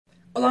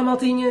Olá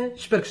maltinha,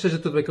 espero que esteja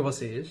tudo bem com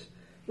vocês.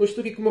 Hoje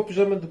estou aqui com o meu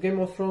pijama do Game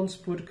of Thrones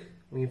porque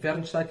o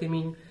inverno está a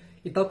caminho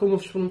e tal como eu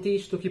vos prometi,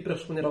 estou aqui para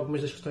responder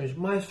algumas das questões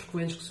mais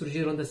frequentes que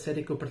surgiram da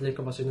série que eu partilhei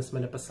com vocês na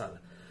semana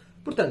passada.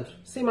 Portanto,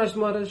 sem mais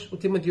demoras, o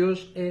tema de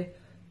hoje é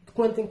de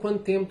quanto em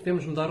quanto tempo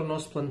devemos mudar o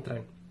nosso plano de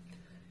treino.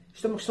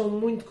 Isto é uma questão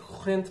muito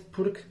recorrente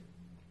porque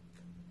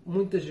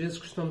muitas vezes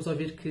costumamos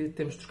ouvir que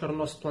temos de trocar o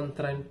nosso plano de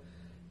treino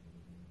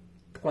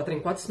de 4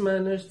 em 4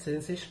 semanas, de 6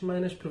 em 6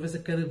 semanas, por vezes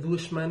a cada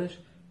 2 semanas,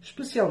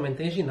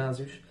 especialmente em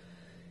ginásios,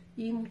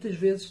 e muitas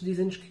vezes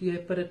dizem-nos que é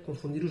para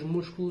confundir os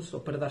músculos ou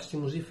para dar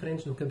estímulos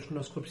diferentes, não queremos que o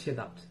nosso corpo se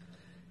adapte.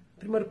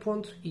 Primeiro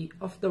ponto, e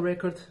off the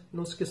record,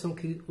 não se esqueçam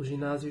que os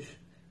ginásios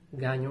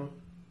ganham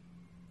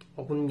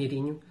algum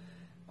dinheirinho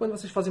quando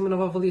vocês fazem uma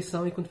nova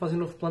avaliação e quando fazem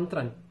um novo plano de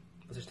treino.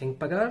 Vocês têm que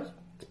pagar,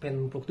 depende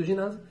um pouco do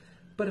ginásio,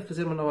 para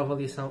fazer uma nova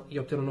avaliação e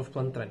obter um novo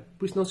plano de treino.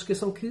 Por isso não se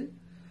esqueçam que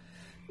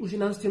o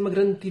ginásio tem uma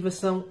grande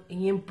motivação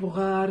em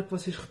empurrar que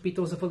vocês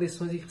repitam as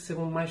avaliações e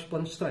recebam mais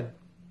planos de treino.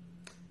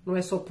 Não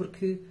é só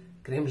porque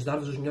queremos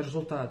dar-vos os melhores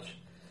resultados.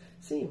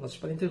 Sim, vocês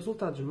podem ter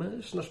resultados,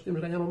 mas se nós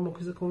podemos ganhar alguma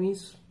coisa com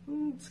isso,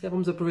 se calhar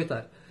vamos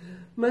aproveitar.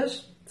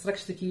 Mas, será que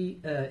isto aqui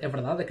é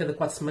verdade? A cada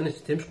 4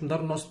 semanas temos que mudar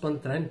o nosso plano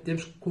de treino?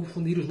 Temos que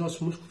confundir os nossos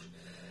músculos?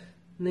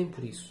 Nem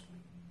por isso.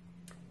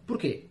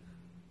 Porquê?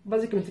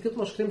 Basicamente, aquilo que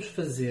nós queremos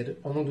fazer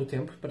ao longo do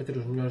tempo para ter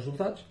os melhores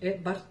resultados é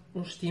dar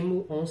um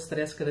estímulo ou um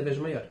stress cada vez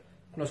maior.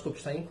 O nosso corpo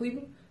está em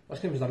equilíbrio, nós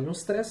queremos dar-lhe um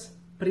stress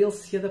para ele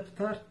se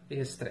adaptar a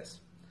esse stress.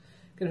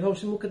 Queremos dar um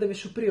estímulo cada vez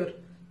superior.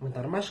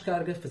 Aumentar mais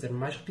carga, fazer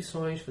mais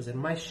repetições, fazer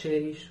mais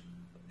séries.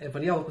 É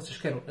variável que vocês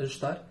queiram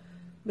ajustar,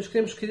 mas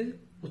queremos que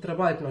o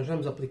trabalho que nós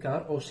vamos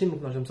aplicar, ou o estímulo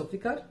que nós vamos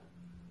aplicar,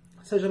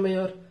 seja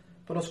maior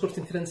para o nosso corpo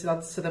sentir a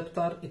necessidade de se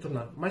adaptar e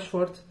tornar mais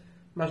forte,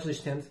 mais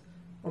resistente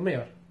ou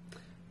maior.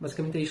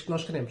 Basicamente é isto que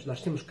nós queremos, dar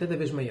estímulos cada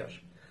vez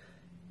maiores.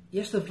 E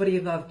esta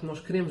variedade que nós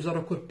queremos dar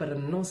ao corpo para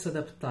não se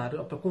adaptar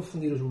ou para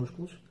confundir os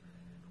músculos,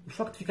 o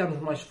facto de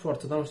ficarmos mais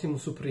fortes ou dar um estímulo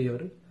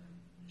superior,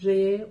 já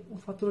é um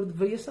fator de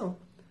variação.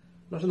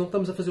 Nós não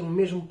estamos a fazer o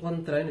mesmo plano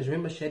de treino, as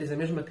mesmas séries, a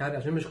mesma carga,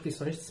 as mesmas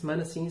repetições, de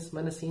semana sim,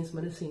 semana sim,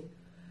 semana sim.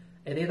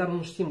 A ideia é dar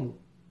um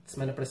estímulo de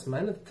semana para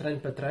semana, de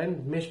treino para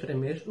treino, de mês para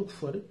mês, o que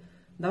for,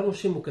 dar um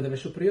estímulo cada vez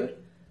superior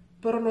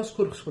para o nosso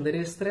corpo responder a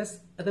esse stress,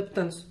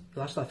 adaptando-se.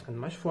 Lá está, ficando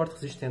mais forte,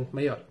 resistente,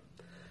 maior.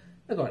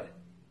 Agora,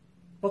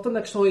 voltando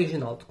à questão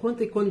original, de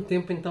quanto e quanto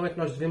tempo então é que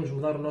nós devemos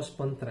mudar o nosso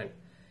plano de treino?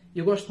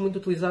 Eu gosto muito de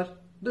utilizar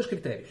 2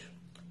 critérios.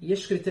 E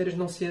estes critérios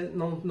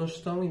não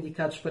estão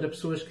indicados para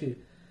pessoas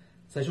que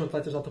sejam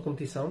atletas de alta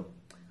competição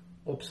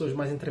ou pessoas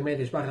mais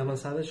intermédias /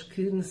 avançadas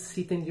que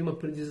necessitem de uma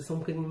periodização um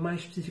bocadinho mais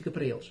específica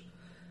para eles.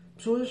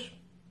 Pessoas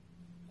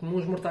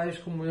comuns mortais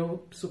como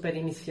eu, super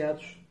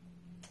iniciados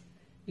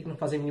e que não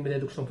fazem a mínima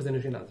ideia do que estão a fazer no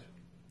ginásio.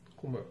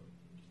 Como eu.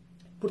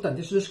 Portanto,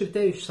 estes 2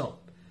 critérios são: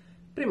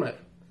 primeiro,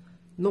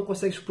 não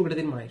consegues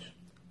progredir mais.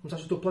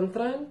 Começaste o teu plano de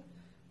treino,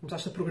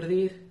 começaste a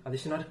progredir, a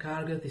adicionar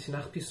carga, a adicionar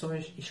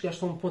repetições e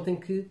chegaste a um ponto em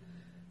que,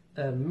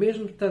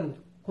 mesmo estando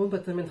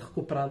completamente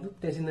recuperado,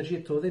 tens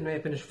energia toda e não é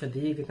apenas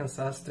fadiga,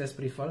 cansaço, stress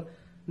por aí fora,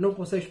 não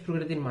consegues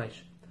progredir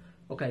mais.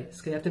 Ok,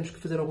 se calhar temos que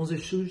fazer alguns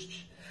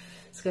ajustes,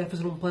 se calhar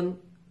fazer um plano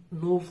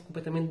novo,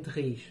 completamente de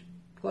raiz.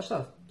 Porque lá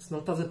está, se não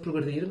estás a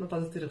progredir, não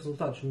estás a ter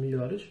resultados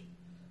melhores,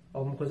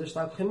 alguma coisa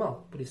está a correr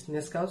mal. Por isso,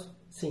 nesse caso,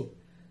 sim,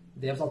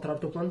 deves alterar o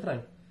teu plano de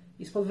treino.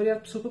 Isso pode variar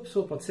de pessoa para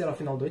pessoa. Pode ser ao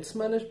final de 8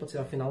 semanas, pode ser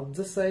ao final de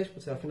 16,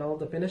 pode ser ao final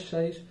de apenas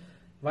 6.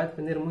 Vai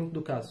depender muito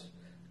do caso.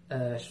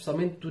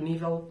 Especialmente do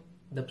nível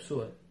da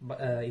pessoa.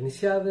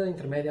 Iniciada,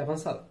 intermédia,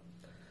 avançada.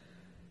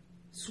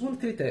 Segundo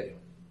critério.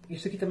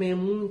 Isto aqui também é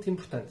muito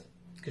importante.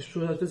 Que as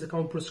pessoas às vezes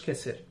acabam por se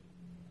esquecer.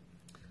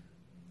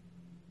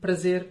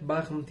 Prazer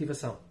 /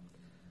 motivação.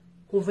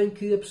 Convém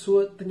que a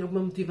pessoa tenha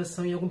alguma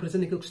motivação e algum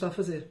prazer naquilo que está a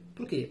fazer.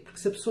 Porquê? Porque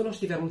se a pessoa não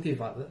estiver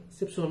motivada,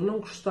 se a pessoa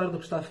não gostar do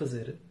que está a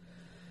fazer,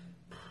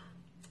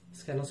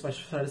 se calhar não se vai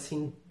esforçar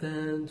assim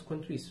tanto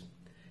quanto isso.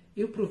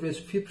 Eu, por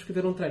vezes, prefiro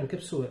prescrever um treino que a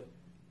pessoa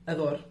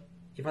adore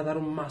e vai dar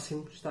o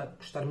máximo,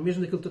 gostar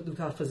mesmo daquilo que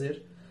está a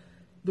fazer,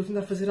 do que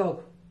tentar fazer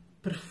algo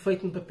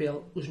perfeito no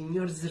papel, os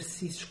melhores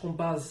exercícios com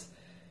base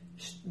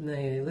na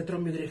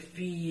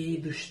eletromiografia e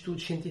dos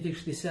estudos científicos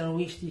que disseram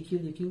isto e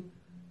aquilo.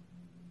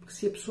 Porque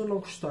se a pessoa não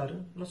gostar,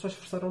 não se vai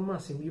esforçar ao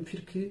máximo. E eu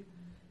prefiro que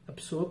a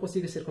pessoa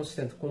consiga ser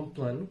consistente com um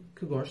plano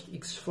que goste e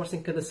que se esforce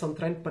em cada ação de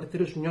treino para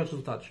ter os melhores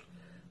resultados.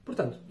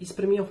 Portanto, isso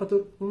para mim é um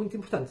fator muito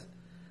importante.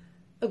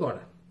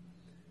 Agora,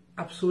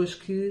 há pessoas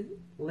que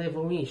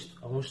levam isto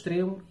a um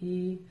extremo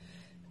e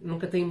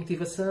nunca têm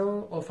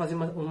motivação ou fazem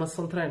uma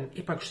sessão de treino.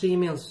 Epá, gostei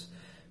imenso.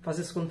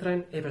 Fazem segundo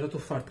treino. Epá, já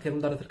estou farto, quero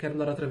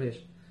mudar outra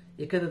vez.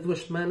 E a cada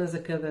 2 semanas, a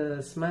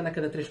cada semana, a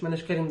cada 3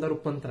 semanas querem mudar o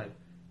plano de treino.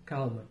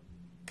 Calma.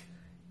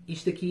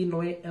 Isto aqui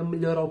não é a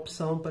melhor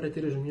opção para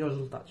ter os melhores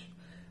resultados.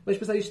 Vamos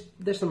pensar isto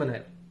desta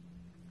maneira.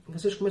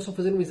 Vocês começam a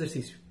fazer um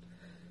exercício.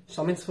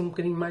 Especialmente se for um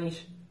bocadinho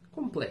mais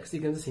complexo,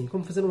 digamos assim,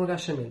 como fazer um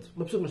agachamento.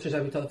 Uma pessoa que não esteja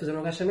habituada a fazer um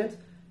agachamento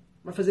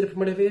vai fazer a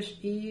primeira vez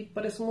e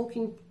parece um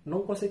maluquinho.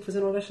 Não consegue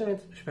fazer um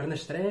agachamento. As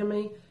pernas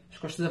tremem, as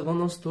costas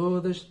arredondam-se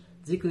todas,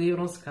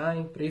 desequilibram-se,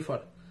 caem, por aí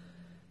fora.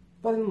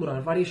 podem demorar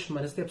várias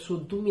semanas até a pessoa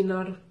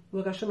dominar o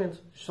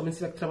agachamento, especialmente se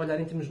tiver que trabalhar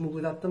em termos de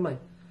mobilidade também.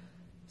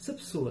 Se a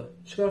pessoa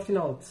chegar ao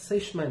final de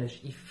 6 semanas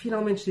e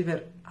finalmente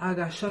estiver a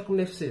agachar como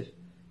deve ser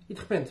e de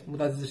repente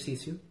mudar de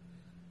exercício,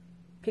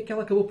 o que é que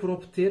ela acabou por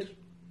obter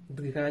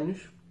de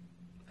ganhos,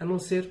 a não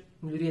ser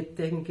melhoria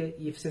técnica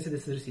e eficiência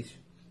desse exercício?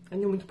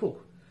 Ganhou muito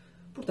pouco.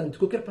 Portanto, o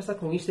que eu quero passar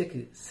com isto é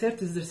que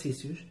certos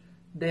exercícios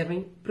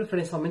devem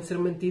preferencialmente ser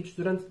mantidos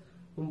durante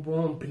um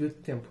bom período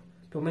de tempo.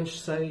 Pelo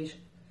menos 6,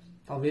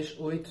 talvez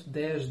 8,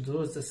 10,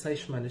 12,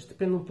 16 semanas.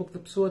 Depende um pouco da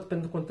pessoa,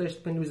 depende do contexto,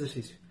 depende do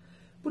exercício.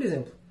 Por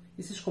exemplo,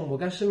 exercícios como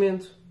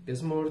agachamento,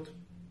 peso morto,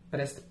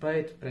 press de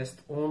peito, press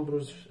de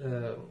ombros,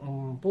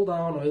 um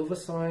pull-down ou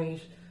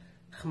elevações,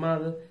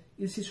 remada,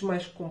 exercícios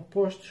mais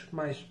compostos,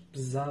 mais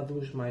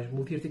pesados, mais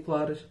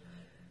multiarticulares,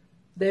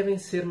 devem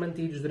ser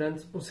mantidos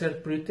durante um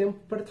certo período de tempo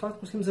para, de facto,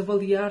 conseguirmos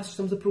avaliar se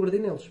estamos a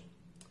progredir neles.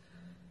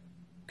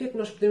 O que é que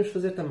nós podemos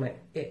fazer também?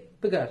 É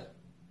pegar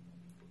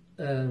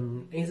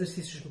em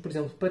exercícios, por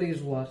exemplo, para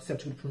isolar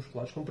certos grupos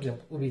musculares, como, por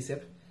exemplo, o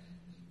bíceps.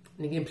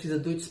 Ninguém precisa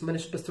de 8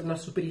 semanas para se tornar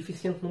super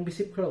eficiente num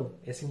bicep curl.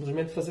 É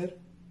simplesmente fazer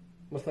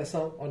uma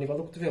flexão ao nível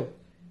do cotovelo.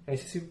 É um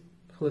exercício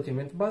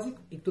relativamente básico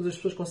e que todas as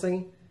pessoas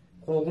conseguem,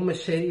 com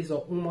algumas séries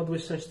ou uma ou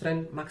duas sessões de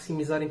treino,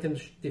 maximizar em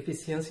termos de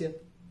eficiência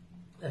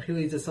a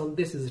realização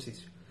desse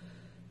exercício.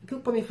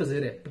 Aquilo que podem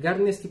fazer é pegar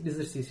nesse tipo de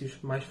exercícios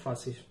mais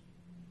fáceis,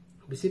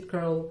 bicep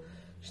curl,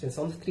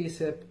 extensão de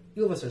tríceps,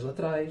 elevações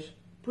laterais,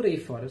 por aí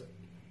fora,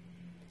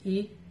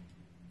 e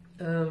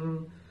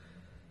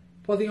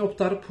podem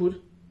optar por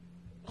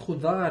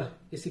rodar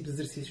esse tipo de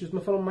exercícios de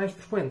uma forma mais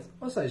frequente.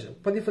 Ou seja, o que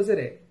podem fazer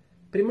é,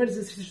 primeiros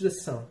exercícios da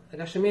sessão,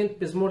 agachamento,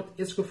 peso morto,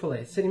 esses que eu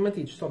falei, serem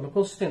mantidos de forma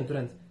consistente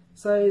durante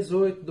 6,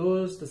 8,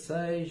 12,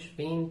 16,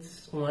 20,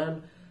 um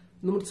ano,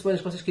 número de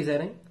semanas que vocês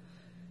quiserem,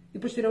 e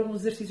depois ter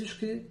alguns exercícios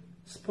que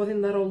se podem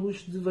dar ao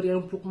luxo de variar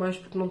um pouco mais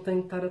porque não têm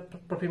que estar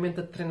propriamente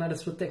a treinar a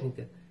sua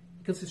técnica.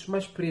 Aqueles exercícios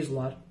mais para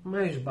isolar,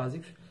 mais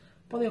básicos,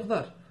 podem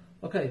rodar.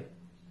 Ok,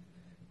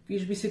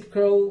 fiz bicep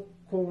curl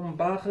com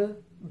barra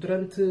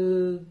durante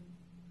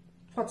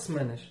 4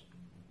 semanas.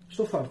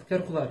 Estou farto,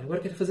 quero rodar. Agora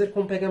quero fazer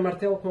com pega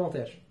martelo com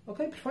halteres.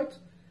 Ok, perfeito.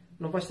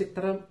 Não vais ter que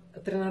estar a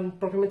treinar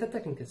propriamente a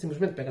técnica.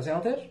 Simplesmente pegas em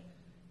halteres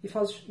e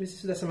fazes o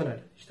exercício dessa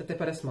maneira. Isto até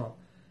parece mal.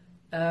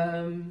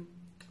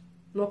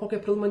 Não há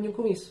qualquer problema nenhum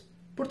com isso.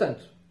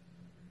 Portanto,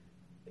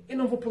 eu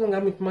não vou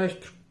prolongar muito mais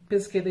porque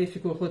penso que a ideia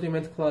ficou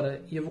relativamente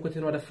clara e eu vou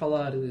continuar a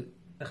falar,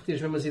 a repetir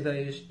as mesmas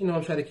ideias e não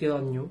vamos chegar aqui a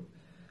lado nenhum.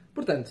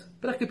 Portanto,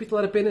 para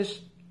recapitular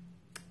apenas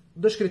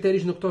 2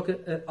 critérios no que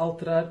toca a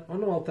alterar ou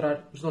não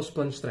alterar os nossos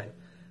planos de treino.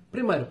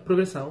 Primeiro,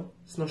 progressão.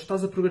 Se não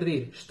estás a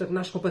progredir,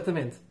 estagnaste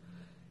completamente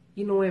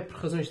e não é por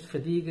razões de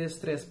fadiga,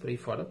 stress, por aí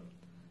fora,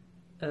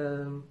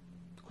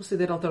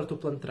 considera alterar o teu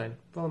plano de treino.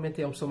 Provavelmente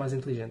é a opção mais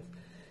inteligente.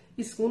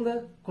 E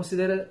segunda,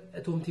 considera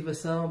a tua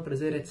motivação,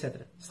 prazer,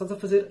 etc. Se estás a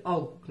fazer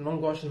algo que não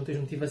gostas, não tens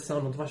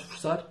motivação, não te vais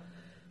esforçar,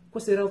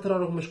 considera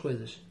alterar algumas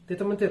coisas.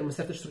 Tenta manter uma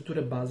certa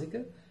estrutura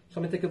básica,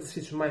 somente aqueles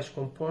exercícios mais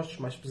compostos,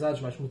 mais pesados,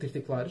 mais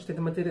multiarticulares.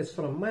 Tenta manter isso de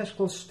forma mais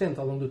consistente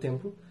ao longo do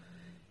tempo.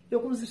 E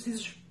alguns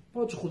exercícios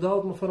podes rodar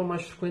de uma forma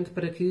mais frequente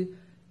para que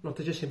não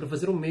estejas sempre a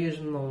fazer o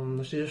mesmo,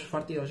 não estejas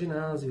farto de ir ao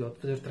ginásio ou de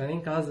fazer treino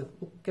em casa,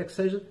 o que quer que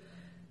seja.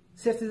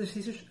 Certos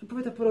exercícios,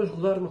 aproveita para os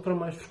rodar de uma forma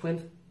mais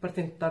frequente para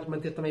tentar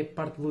manter também a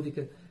parte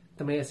lúdica,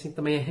 também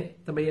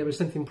é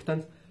bastante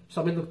importante,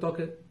 especialmente no que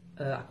toca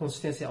à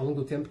consistência ao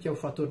longo do tempo, que é o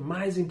fator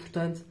mais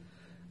importante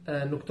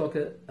no que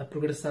toca à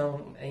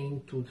progressão em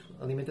tudo.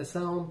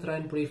 Alimentação,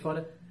 treino, por aí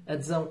fora,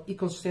 adesão e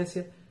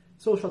consistência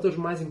são os fatores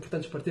mais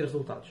importantes para ter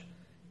resultados,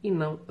 e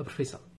não a perfeição.